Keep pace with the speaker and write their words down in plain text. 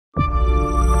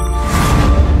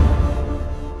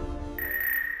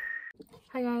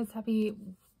guys, happy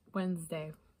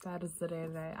Wednesday. That is the day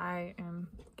today. I am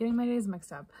getting my days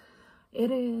mixed up. It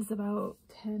is about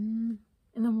 10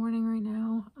 in the morning right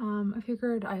now. I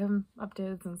figured I haven't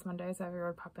updated since Monday, so I figured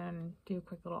I'd pop in and do a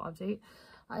quick little update.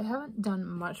 I haven't done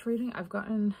much reading. I've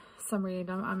gotten some reading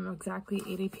done. I'm exactly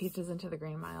 80 pages into the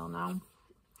Green Mile now,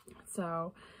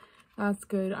 so that's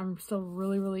good. I'm still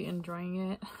really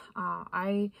enjoying it.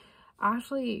 I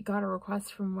actually got a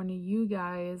request from one of you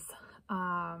guys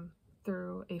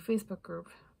through a Facebook group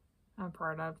I'm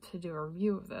part of to do a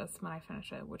review of this when I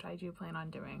finish it, which I do plan on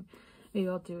doing. Maybe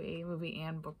I'll do a movie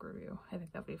and book review. I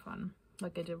think that'd be fun,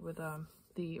 like I did with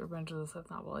the Revenge of the Sith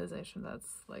novelization. That's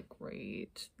like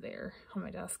right there on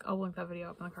my desk. I'll link that video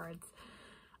up in the cards.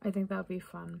 I think that'd be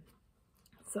fun,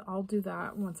 so I'll do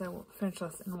that once I finish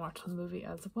this and watch the movie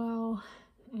as well.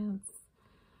 And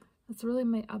that's really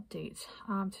my update.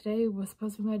 Today was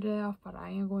supposed to be my day off, but I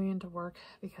am going into work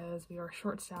because we are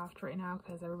short-staffed right now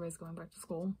because everybody's going back to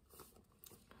school.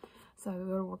 So I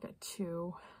go to work at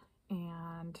 2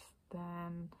 and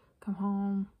then come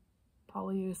home,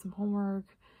 probably do some homework,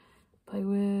 play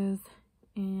with,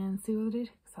 and see what the day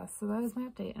takes us. So that is my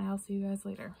update, and I'll see you guys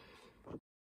later.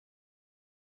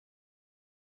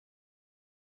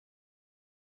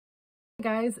 Hey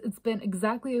guys, it's been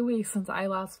exactly a week since I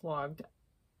last vlogged.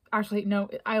 Actually, no,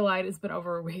 I lied. It's been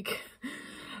over a week.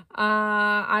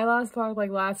 I last vlogged like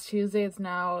last Tuesday. It's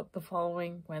now the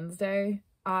following Wednesday.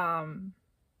 Hi.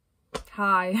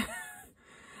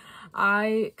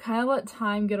 I kind of let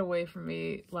time get away from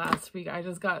me last week. I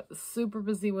just got super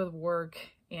busy with work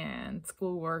and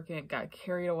schoolwork and got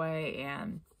carried away,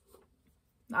 and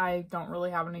I don't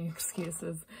really have any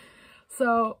excuses.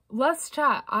 So let's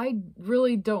chat. I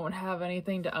really don't have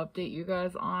anything to update you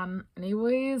guys on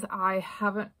anyways. I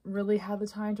haven't really had the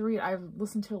time to read. I've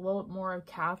listened to a little bit more of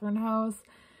Catherine House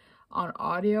on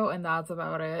audio, and that's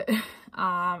about it.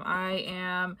 I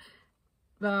am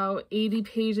about 80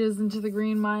 pages into the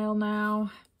Green Mile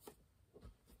now.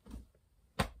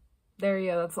 There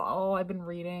you go. That's all I've been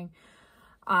reading.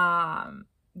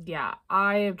 Yeah,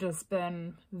 I have just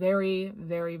been very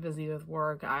busy with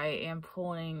work. I am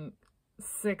pulling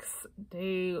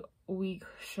 6-day-a-week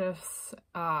shifts.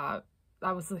 That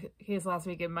was the case last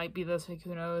week. It might be this week,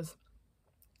 who knows.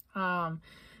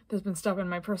 There's been stuff in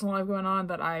my personal life going on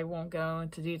that I won't go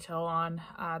into detail on.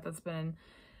 That's been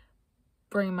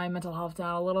bringing my mental health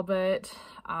down a little bit.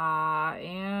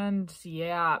 And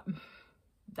yeah,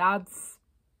 that's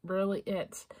really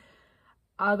it.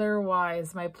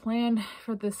 Otherwise, my plan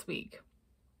for this week.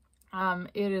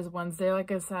 It is Wednesday, like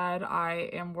I said. I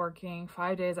am working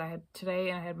 5 days. I had today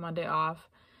and I had Monday off,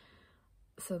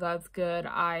 so that's good.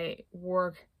 I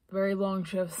work very long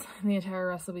shifts the entire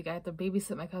rest of the week. I have to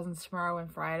babysit my cousins tomorrow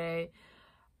and Friday,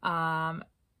 and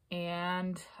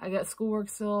I got schoolwork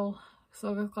still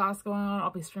got class going on.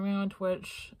 I'll be streaming on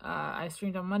Twitch. I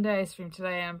streamed on Monday, I streamed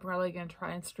today, I'm probably gonna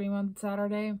try and stream on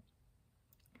Saturday,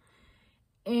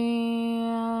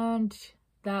 and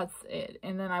that's it.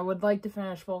 And then I would like to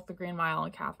finish both the Green Mile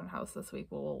and Catherine House this week.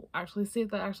 We'll actually see if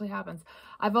that actually happens.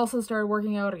 I've also started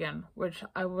working out again, which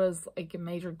I was like a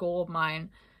major goal of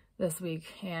mine this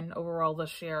week and overall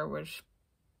this year, which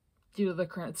due to the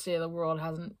current state of the world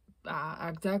hasn't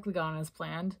exactly gone as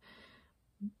planned.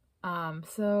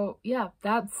 So yeah,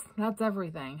 that's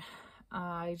everything.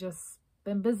 I just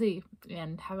been busy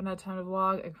and haven't had time to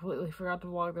vlog. I completely forgot to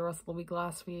vlog the rest of the week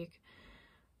last week.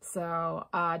 So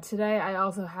today I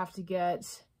also have to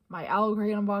get my Owl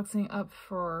Crate unboxing up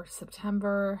for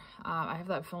September. I have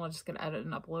that film. I'm just gonna edit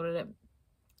and upload it.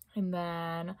 And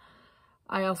then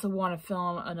I also want to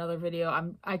film another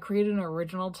video. I created an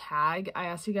original tag. I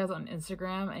asked you guys on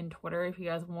Instagram and Twitter if you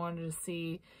guys wanted to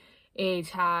see a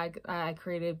tag I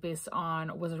created based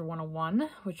on Wizard 101,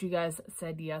 which you guys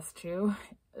said yes to.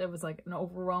 It was like an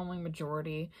overwhelming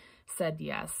majority said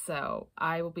yes, so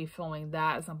I will be filming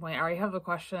that at some point. I already have the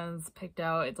questions picked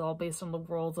out. It's all based on the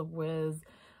worlds of Wiz.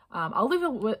 I'll leave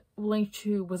a link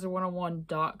to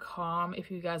wizard101.com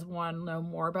if you guys want to know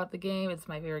more about the game. It's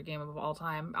my favorite game of all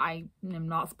time. I am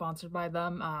not sponsored by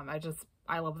them.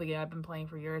 I love the game. I've been playing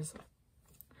for years.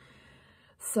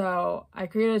 So I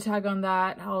created a tag on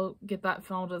that. I'll get that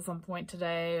filmed at some point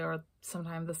today or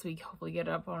sometime this week. Hopefully get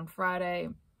it up on Friday.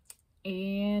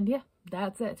 And yeah,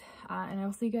 that's it. And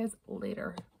I'll see you guys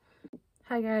later.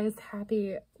 Hi guys,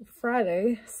 happy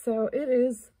Friday. So it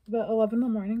is about 11 in the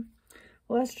morning.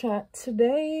 Let's chat.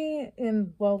 Today,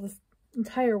 this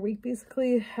entire week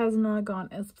basically has not gone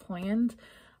as planned.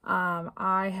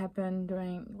 I have been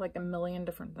doing like a million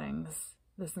different things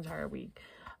this entire week.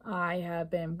 I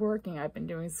have been working, I've been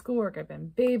doing schoolwork, I've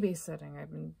been babysitting, I've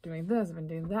been doing this, I've been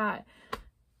doing that.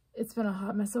 it's been a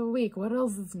hot mess of a week. What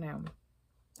else is new?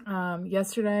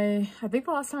 Yesterday, I think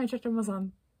the last time I checked in was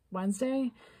on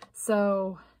Wednesday.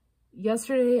 So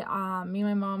yesterday, me and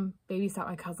my mom babysat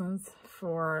my cousins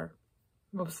for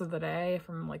most of the day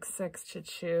from like 6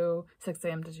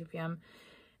 a.m. to 2 p.m.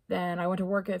 Then I went to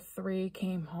work at 3,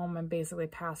 came home and basically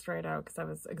passed right out because I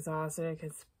was exhausted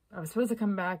because I was supposed to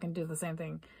come back and do the same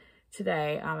thing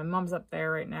today. My mom's up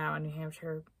there right now in New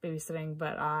Hampshire babysitting,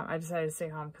 but I decided to stay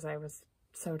home because I was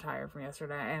so tired from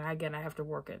yesterday. And again, I have to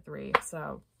work at 3,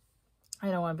 so I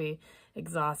don't want to be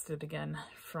exhausted again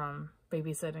from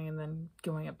babysitting and then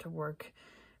going up to work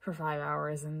for 5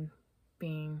 hours and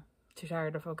being too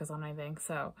tired to focus on anything.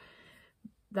 So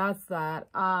that's that.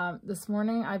 This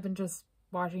morning I've been just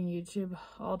watching YouTube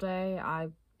all day. I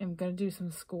am going to do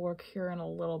some schoolwork here in a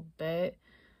little bit.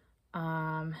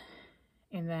 And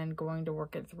then going to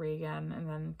work at 3 again, and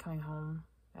then coming home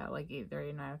at like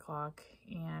 8:30, 9 o'clock.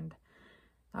 And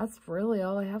that's really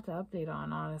all I have to update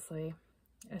on, honestly.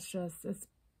 It's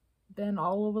been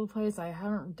all over the place. I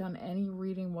haven't done any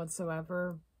reading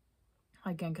whatsoever.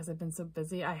 Again, because I've been so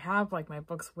busy. I have like my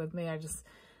books with me.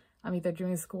 I'm either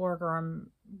doing schoolwork or I'm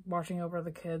watching over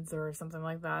the kids or something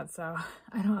like that. So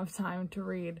I don't have time to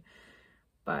read.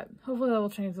 But hopefully that will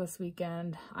change this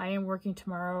weekend. I am working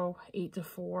tomorrow 8 to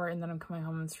 4, and then I'm coming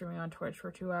home and streaming on Twitch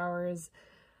for 2 hours.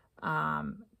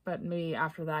 But maybe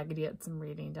after that I could get some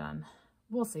reading done.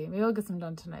 We'll see. Maybe I'll get some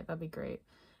done tonight. That'd be great.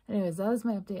 Anyways, that is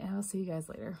my update, and I'll see you guys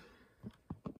later.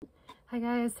 Hi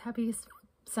guys, happy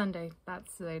Sunday.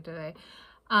 That's today.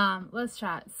 Let's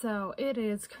chat. So it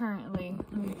is currently,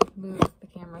 let me move the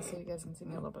camera so you guys can see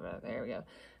me a little bit better. There we go.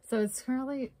 So it's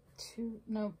currently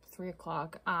 3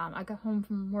 o'clock. I got home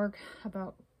from work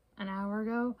about an hour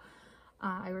ago.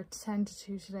 I worked 10 to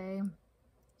 2 today,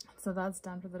 so that's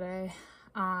done for the day.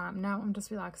 Now I'm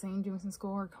just relaxing, doing some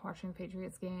schoolwork, watching the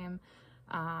Patriots game,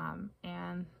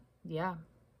 and yeah,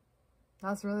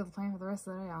 that's really the plan for the rest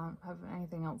of the day. I don't have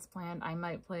anything else planned. I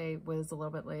might play Wiz a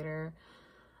little bit later,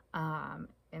 and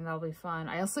that'll be fun.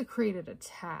 I also created a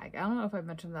tag. I don't know if I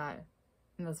mentioned that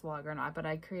in this vlog or not, but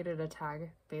I created a tag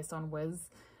based on Wiz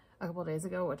a couple days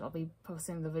ago, which I'll be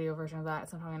posting the video version of that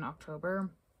sometime in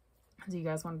October. So you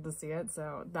guys wanted to see it,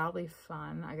 so that'll be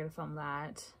fun. I gotta film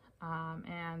that,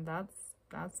 and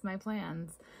that's my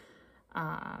plans.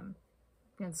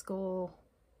 In school,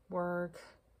 work,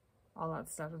 all that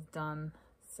stuff is done.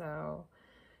 So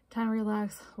time to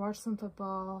relax, watch some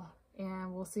football,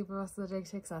 and we'll see what the rest of the day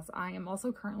takes us. I am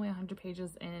also currently 100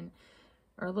 pages in,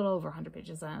 or a little over 100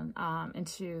 pages in,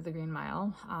 into the Green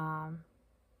Mile,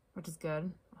 which is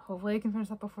good. Hopefully I can finish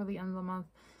that before the end of the month,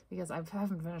 because I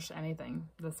haven't finished anything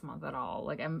this month at all.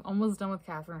 Like, I'm almost done with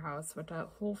Catherine House, which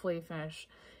I'll hopefully finish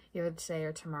either today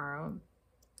or tomorrow.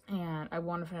 And I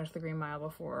want to finish the Green Mile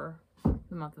before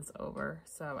the month is over,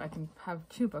 so I can have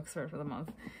 2 books for the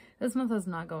month. This month is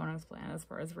not going as planned as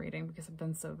far as reading because I've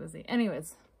been so busy.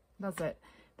 Anyways, that's it.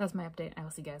 That's my update. I will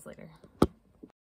see you guys later.